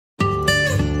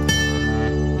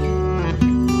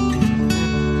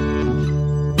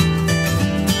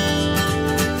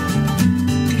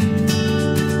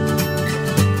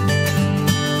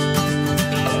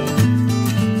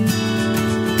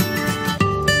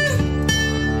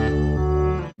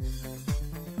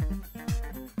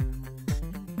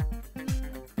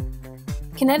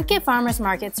Connecticut farmers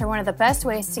markets are one of the best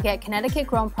ways to get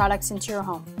Connecticut-grown products into your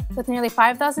home. With nearly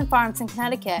 5,000 farms in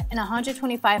Connecticut and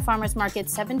 125 farmers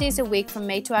markets 7 days a week from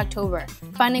May to October,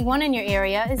 finding one in your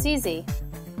area is easy.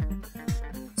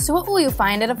 So what will you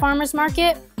find at a farmers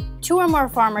market? 2 or more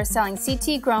farmers selling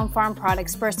CT-grown farm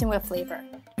products bursting with flavor.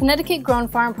 Connecticut-grown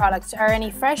farm products are any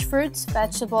fresh fruits,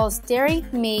 vegetables, dairy,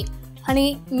 meat,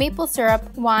 honey, maple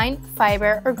syrup, wine,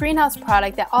 fiber, or greenhouse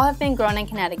product that all have been grown in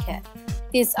Connecticut.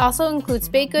 These also includes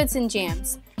baked goods and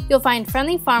jams. You'll find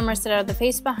friendly farmers that are the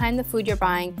face behind the food you're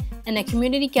buying and a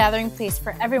community gathering place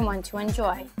for everyone to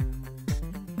enjoy.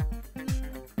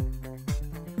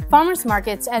 Farmers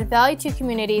markets add value to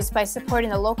communities by supporting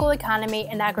the local economy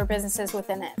and agribusinesses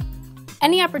within it.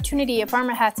 Any opportunity a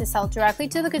farmer has to sell directly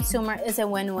to the consumer is a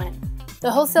win-win.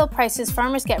 The wholesale prices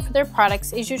farmers get for their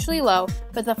products is usually low,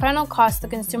 but the final cost the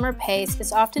consumer pays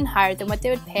is often higher than what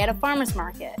they would pay at a farmer's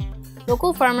market.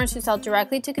 Local farmers who sell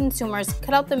directly to consumers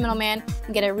cut out the middleman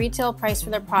and get a retail price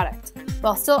for their product,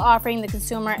 while still offering the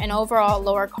consumer an overall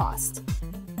lower cost.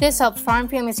 This helps farm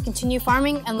families continue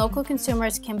farming and local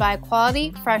consumers can buy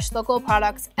quality, fresh local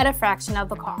products at a fraction of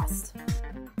the cost.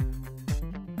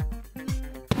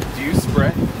 Do you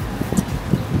spray?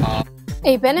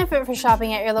 A benefit for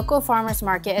shopping at your local farmers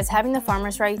market is having the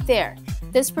farmers right there.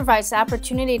 This provides the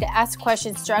opportunity to ask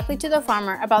questions directly to the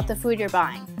farmer about the food you're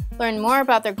buying. Learn more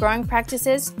about their growing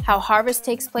practices, how harvest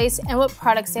takes place, and what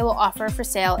products they will offer for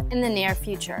sale in the near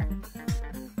future.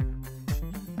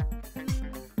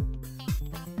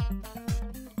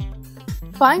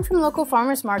 Buying from local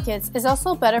farmers markets is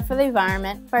also better for the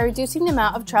environment by reducing the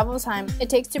amount of travel time it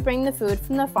takes to bring the food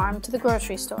from the farm to the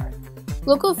grocery store.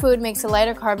 Local food makes a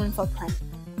lighter carbon footprint.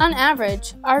 On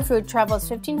average, our food travels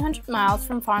 1,500 miles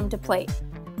from farm to plate.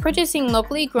 Purchasing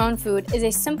locally grown food is a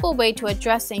simple way to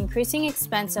address the increasing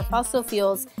expense of fossil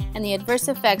fuels and the adverse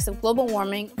effects of global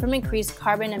warming from increased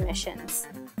carbon emissions.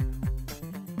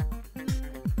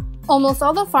 Almost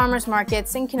all the farmers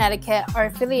markets in Connecticut are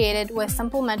affiliated with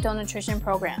supplemental nutrition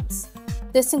programs.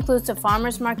 This includes the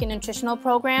Farmers Market Nutritional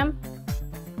Program,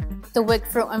 the WIC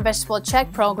Fruit and Vegetable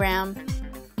Check Program,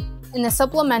 and the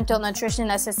Supplemental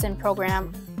Nutrition Assistant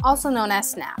Program, also known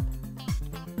as SNAP.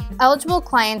 Eligible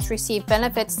clients receive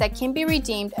benefits that can be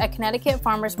redeemed at Connecticut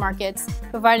farmers markets,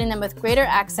 providing them with greater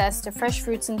access to fresh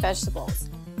fruits and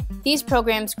vegetables. These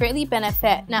programs greatly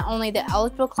benefit not only the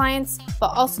eligible clients, but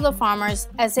also the farmers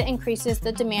as it increases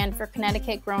the demand for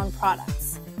Connecticut-grown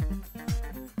products.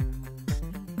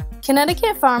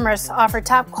 Connecticut farmers offer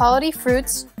top quality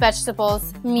fruits,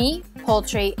 vegetables, meat,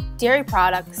 poultry, dairy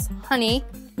products, honey,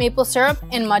 maple syrup,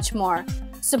 and much more.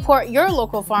 Support your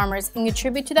local farmers and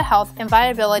contribute to the health and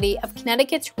viability of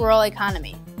Connecticut's rural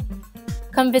economy.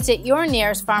 Come visit your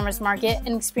nearest farmers market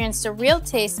and experience the real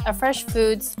taste of fresh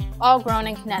foods, all grown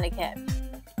in Connecticut.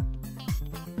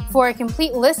 For a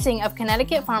complete listing of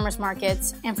Connecticut farmers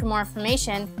markets and for more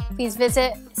information, please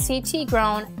visit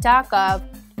ctgrown.gov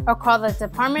or call the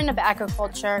Department of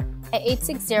Agriculture at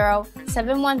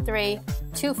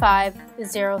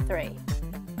 860-713-2503.